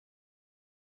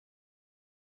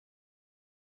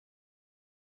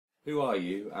Who are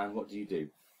you and what do you do?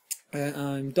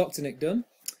 I'm Dr. Nick Dunn.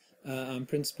 I'm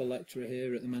Principal Lecturer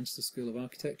here at the Manchester School of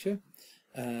Architecture.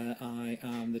 I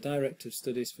am the Director of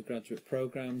Studies for Graduate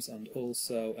Programmes and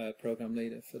also a Programme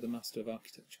Leader for the Master of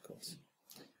Architecture course.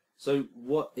 So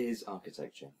what is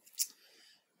architecture?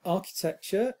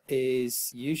 Architecture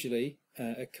is usually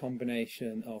a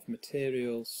combination of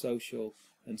material, social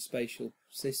and spatial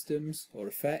systems or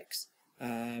effects,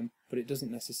 but it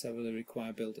doesn't necessarily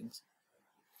require buildings.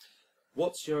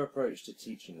 What's your approach to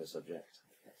teaching the subject?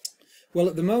 Well,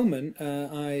 at the moment,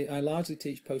 I largely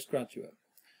teach postgraduate.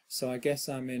 So I guess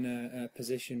I'm in a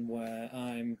position where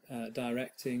I'm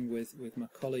directing with my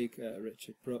colleague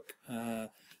Richard Brook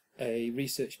a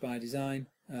research by design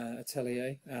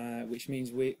atelier, which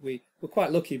means we're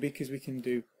quite lucky because we can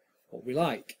do what we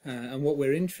like. And what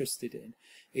we're interested in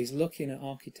is looking at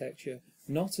architecture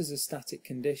not as a static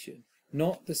condition,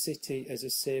 not the city as a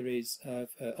series of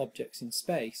objects in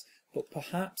space, but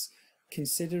perhaps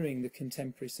considering the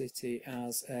contemporary city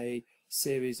as a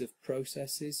series of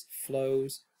processes,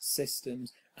 flows,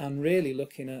 systems, and really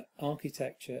looking at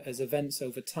architecture as events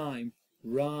over time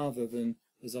rather than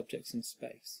as objects in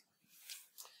space.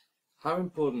 How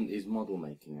important is model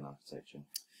making in architecture?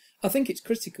 I think it's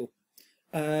critical.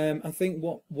 I think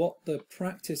what the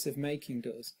practice of making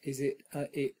does is it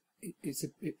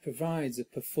provides a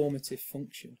performative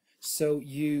function. So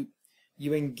you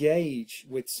engage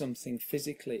with something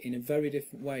physically in a very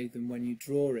different way than when you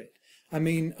draw it. I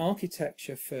mean,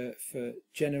 architecture for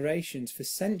generations, for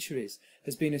centuries,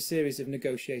 has been a series of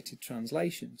negotiated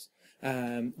translations.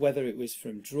 Whether it was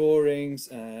from drawings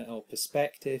or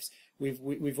perspectives,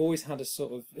 we've always had a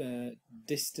sort of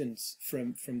distance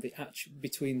from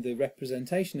between the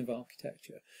representation of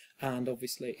architecture and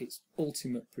obviously its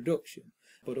ultimate production.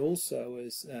 But also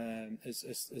as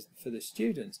for the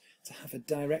students to have a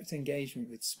direct engagement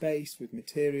with space, with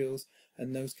materials,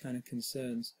 and those kind of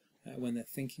concerns when they're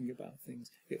thinking about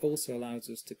things. It also allows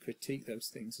us to critique those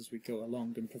things as we go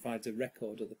along and provides a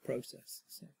record of the process.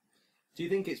 So. Do you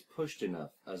think it's pushed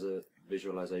enough as a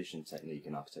visualization technique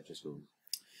in architecture schools?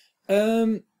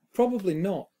 Probably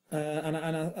not, and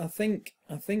I think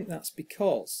that's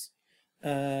because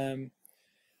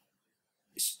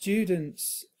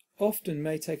students often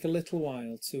may take a little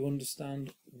while to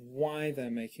understand why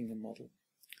they're making a model.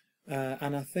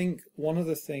 And I think one of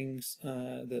the things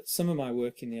that some of my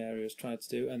work in the area has tried to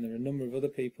do, and there are a number of other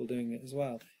people doing it as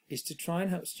well, is to try and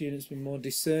help students be more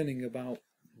discerning about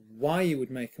why you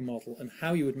would make a model and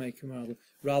how you would make a model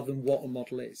rather than what a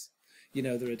model is. You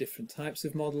know, there are different types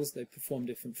of models, they perform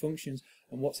different functions,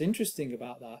 and what's interesting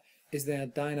about that is they are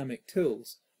dynamic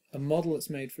tools. A model that's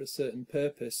made for a certain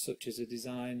purpose, such as a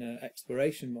design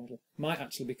exploration model, might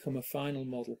actually become a final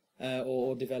model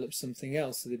or develop something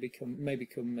else, so they may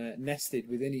become nested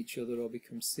within each other or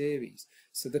become series.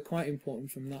 So they're quite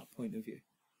important from that point of view.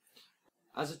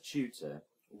 As a tutor,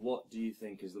 what do you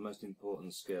think is the most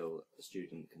important skill a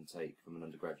student can take from an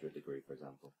undergraduate degree, for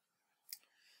example?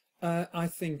 I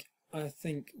think one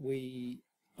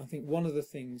of the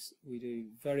things we do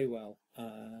very well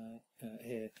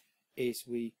here is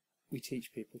we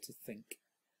teach people to think.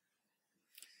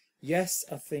 Yes,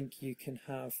 I think you can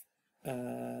have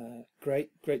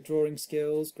great drawing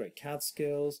skills, great CAD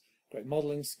skills, great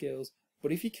modelling skills,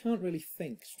 but if you can't really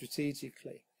think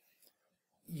strategically,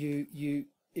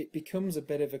 it becomes a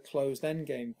bit of a closed end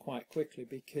game quite quickly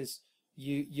because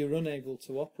you're unable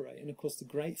to operate. And of course the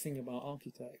great thing about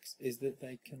architects is that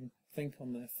they can think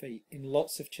on their feet in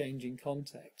lots of changing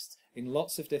contexts, in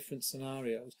lots of different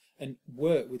scenarios, and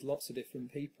work with lots of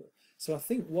different people. So I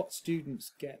think what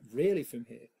students get really from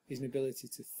here is an ability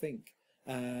to think,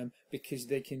 because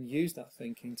they can use that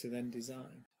thinking to then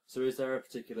design. So is there a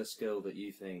particular skill that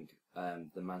you think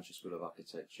the Manchester School of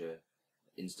Architecture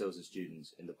instills in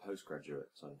students in the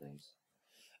postgraduate side of things?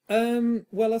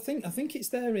 Well, I think it's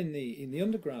there in the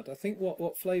undergrad. I think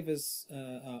what flavours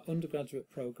our undergraduate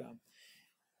programme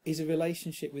is a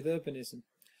relationship with urbanism.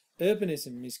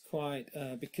 Urbanism is quite,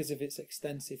 because of its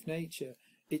extensive nature,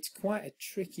 it's quite a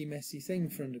tricky, messy thing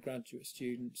for undergraduate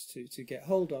students to get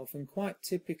hold of, and quite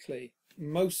typically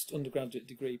most undergraduate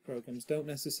degree programmes don't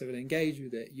necessarily engage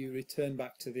with it. You return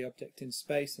back to the object in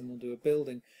space and we'll do a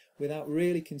building without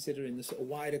really considering the sort of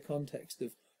wider context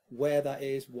of where that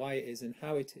is, why it is and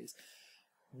how it is.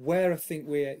 Where I think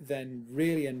we then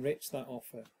really enrich that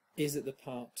offer is at the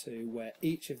part 2, where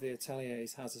each of the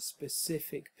ateliers has a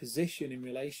specific position in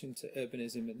relation to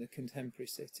urbanism in the contemporary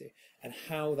city and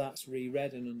how that's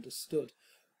reread and understood.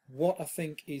 What I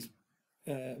think is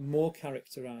more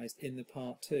characterised in the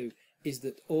part 2 is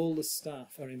that all the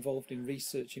staff are involved in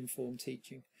research-informed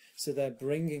teaching. So they're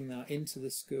bringing that into the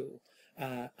school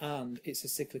and it's a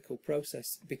cyclical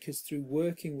process, because through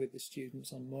working with the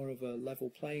students on more of a level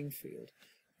playing field,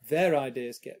 their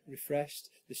ideas get refreshed,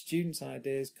 the students'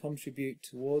 ideas contribute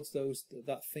towards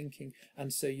that thinking,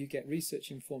 and so you get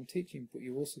research-informed teaching, but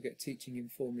you also get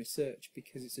teaching-informed research,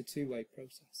 because it's a two-way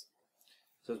process.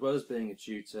 So as well as being a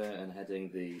tutor and heading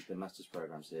the master's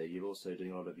programs here, you're also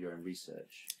doing a lot of your own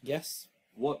research. Yes.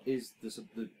 What is the sort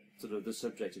of the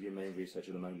subject of your main research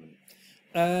at the moment?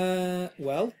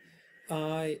 Well,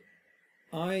 I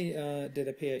did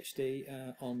a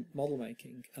PhD on model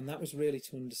making, and that was really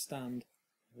to understand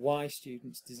why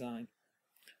students design,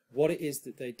 what it is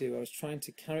that they do. I was trying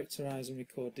to characterise and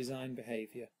record design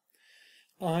behaviour.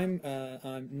 I'm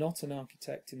not an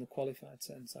architect in the qualified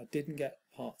sense. I didn't get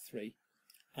part 3,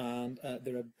 and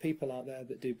there are people out there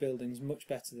that do buildings much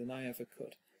better than I ever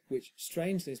could, which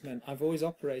strangely has meant I've always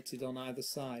operated on either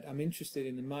side. I'm interested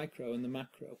in the micro and the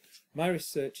macro. My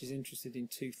research is interested in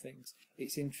two things.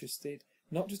 It's interested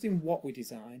not just in what we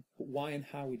design, but why and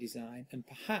how we design, and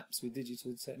perhaps with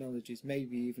digital technologies,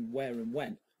 maybe even where and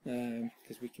when,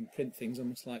 because we can print things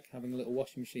almost like having a little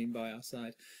washing machine by our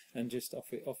side, and just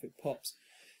off it pops.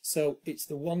 So it's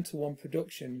the one-to-one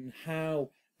production and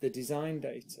how the design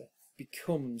data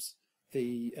becomes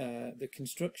the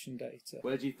construction data.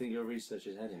 Where do you think your research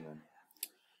is heading then?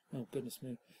 Oh, goodness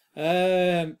me.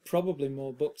 Probably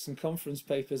more books and conference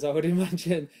papers, I would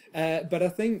imagine. But I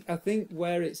think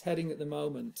where it's heading at the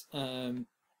moment, the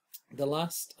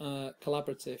last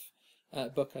collaborative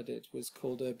book I did was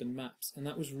called Urban Maps, and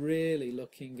that was really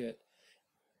looking at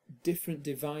different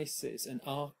devices and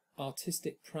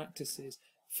artistic practices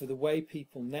for the way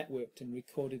people networked and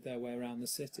recorded their way around the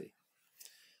city.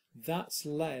 That's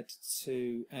led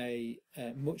to a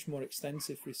much more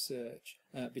extensive research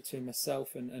between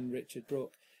myself and Richard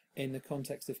Brooke in the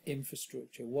context of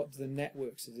infrastructure. What do the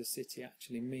networks of the city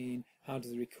actually mean? How do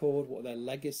they record what their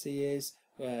legacy is?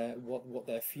 What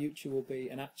their future will be?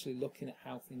 And actually looking at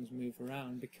how things move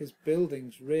around, because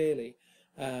buildings really,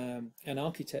 and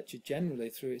architecture generally,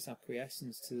 through its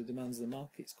acquiescence to the demands of the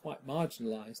market, is quite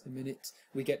marginalised. I mean,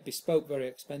 we get bespoke, very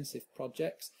expensive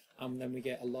projects, and then we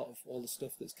get a lot of all the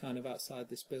stuff that's kind of outside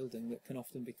this building that can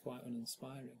often be quite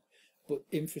uninspiring. But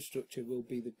infrastructure will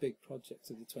be the big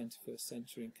project of the 21st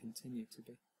century and continue to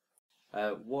be.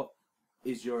 What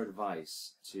is your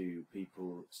advice to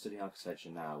people studying architecture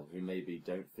now who maybe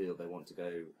don't feel they want to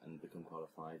go and become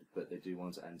qualified, but they do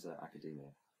want to enter academia?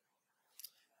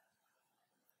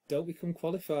 Don't become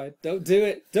qualified. Don't do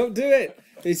it. Don't do it.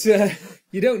 It's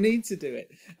you don't need to do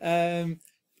it.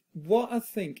 What I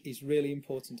think is really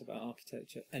important about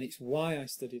architecture, and it's why I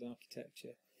studied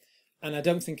architecture, and I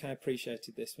don't think I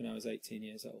appreciated this when I was 18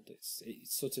 years old, it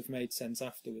sort of made sense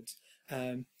afterwards,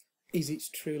 is it's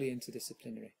truly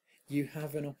interdisciplinary. You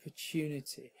have an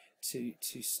opportunity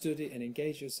to study and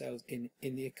engage yourselves in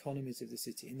the economies of the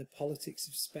city, in the politics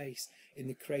of space, in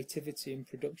the creativity and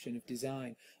production of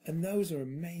design, and those are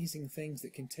amazing things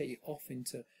that can take you off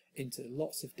into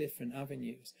lots of different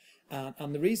avenues.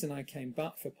 And the reason I came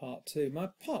back for part 2, my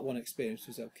part 1 experience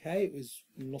was okay. It was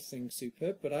nothing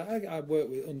superb, but I worked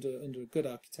with under a good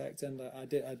architect, and I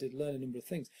did learn a number of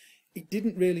things. It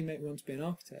didn't really make me want to be an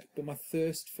architect, but my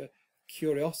thirst for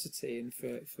curiosity and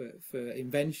for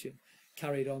invention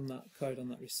carried on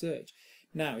that research.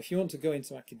 Now, if you want to go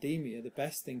into academia, the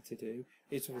best thing to do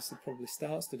is obviously probably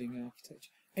start studying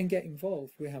architecture and get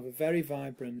involved. We have a very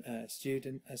vibrant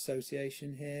student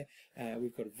association here.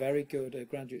 We've got a very good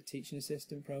graduate teaching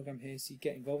assistant program here, so you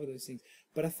get involved with those things.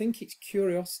 But I think it's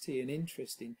curiosity and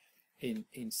interest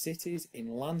in cities,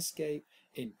 in landscape,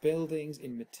 in buildings,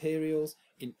 in materials,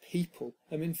 in people.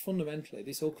 I mean, fundamentally,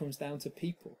 this all comes down to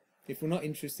people. If we're not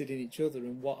interested in each other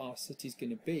and what our city's going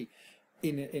to be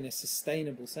in a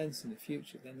sustainable sense in the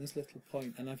future, then there's little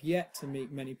point. And I've yet to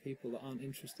meet many people that aren't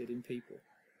interested in people.